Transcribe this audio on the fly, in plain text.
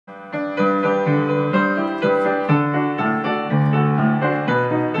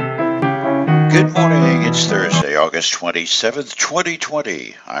Good morning. It's Thursday, August 27th,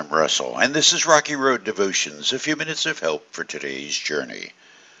 2020. I'm Russell, and this is Rocky Road Devotions, a few minutes of help for today's journey.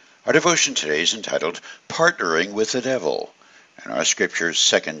 Our devotion today is entitled Partnering with the Devil, and our scripture is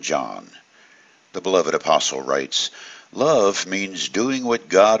 2 John. The beloved apostle writes, "Love means doing what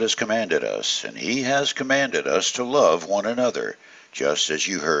God has commanded us, and He has commanded us to love one another, just as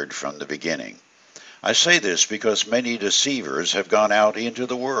you heard from the beginning. I say this because many deceivers have gone out into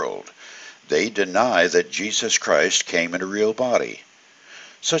the world. They deny that Jesus Christ came in a real body.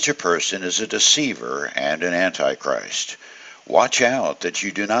 Such a person is a deceiver and an antichrist. Watch out that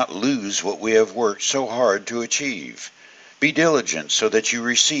you do not lose what we have worked so hard to achieve. Be diligent so that you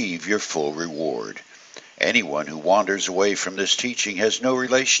receive your full reward. Anyone who wanders away from this teaching has no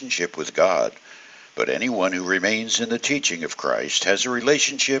relationship with God, but anyone who remains in the teaching of Christ has a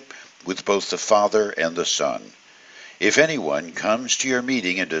relationship with both the Father and the Son. If anyone comes to your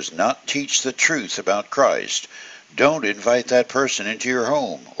meeting and does not teach the truth about Christ, don't invite that person into your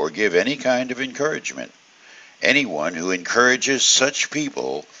home or give any kind of encouragement. Anyone who encourages such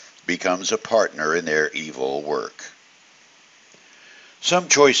people becomes a partner in their evil work." Some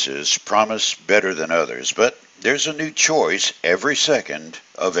choices promise better than others, but there's a new choice every second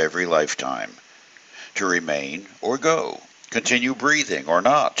of every lifetime. To remain or go, continue breathing or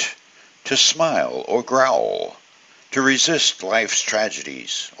not, to smile or growl, to resist life's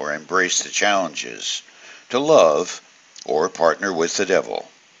tragedies or embrace the challenges, to love or partner with the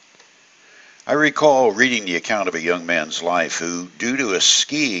devil. I recall reading the account of a young man's life who, due to a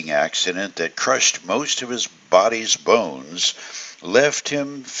skiing accident that crushed most of his body's bones, left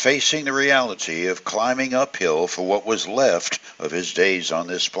him facing the reality of climbing uphill for what was left of his days on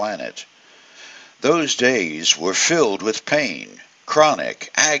this planet. Those days were filled with pain,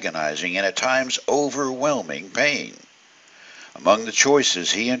 chronic, agonizing, and at times overwhelming pain. Among the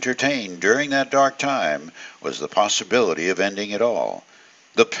choices he entertained during that dark time was the possibility of ending it all.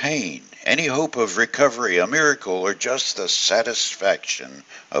 The pain, any hope of recovery, a miracle, or just the satisfaction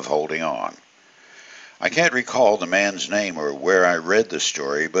of holding on. I can't recall the man's name or where I read the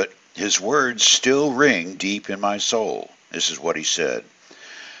story, but his words still ring deep in my soul. This is what he said: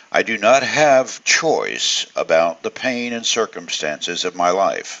 "I do not have choice about the pain and circumstances of my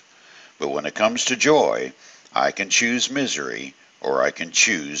life, but when it comes to joy, I can choose misery or I can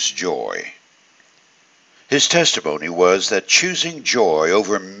choose joy." His testimony was that choosing joy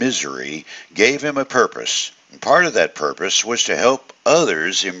over misery gave him a purpose, and part of that purpose was to help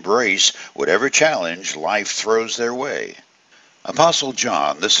others embrace whatever challenge life throws their way. Apostle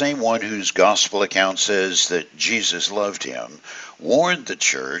John, the same one whose gospel account says that Jesus loved him, warned the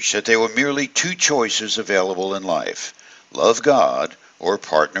church that there were merely two choices available in life: love God or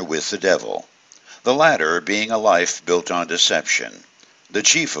partner with the devil. The latter being a life built on deception, the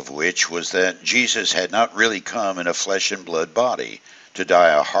chief of which was that Jesus had not really come in a flesh and blood body to die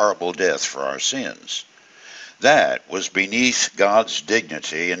a horrible death for our sins. That was beneath God's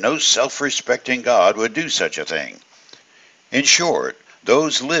dignity, and no self-respecting God would do such a thing. In short,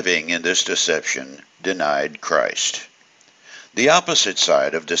 those living in this deception denied Christ. The opposite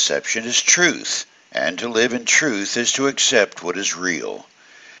side of deception is truth, and to live in truth is to accept what is real.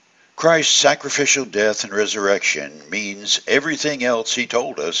 Christ's sacrificial death and resurrection means everything else he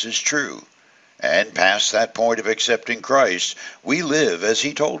told us is true. And past that point of accepting Christ, we live as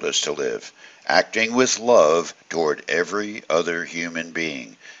he told us to live, acting with love toward every other human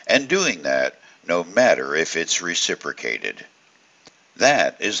being, and doing that no matter if it's reciprocated.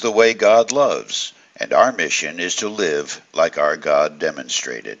 That is the way God loves, and our mission is to live like our God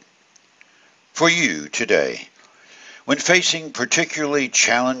demonstrated. For you today, when facing particularly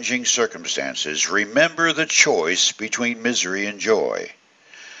challenging circumstances, remember the choice between misery and joy.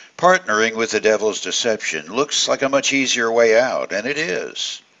 Partnering with the devil's deception looks like a much easier way out, and it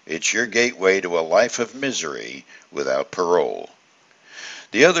is. It's your gateway to a life of misery without parole.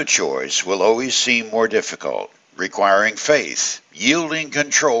 The other choice will always seem more difficult, requiring faith, yielding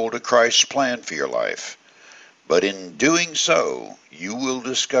control to Christ's plan for your life. But in doing so, you will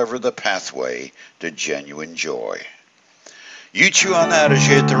discover the pathway to genuine joy. You chew on that as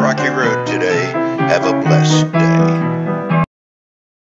you hit the rocky road today. Have a blessed day.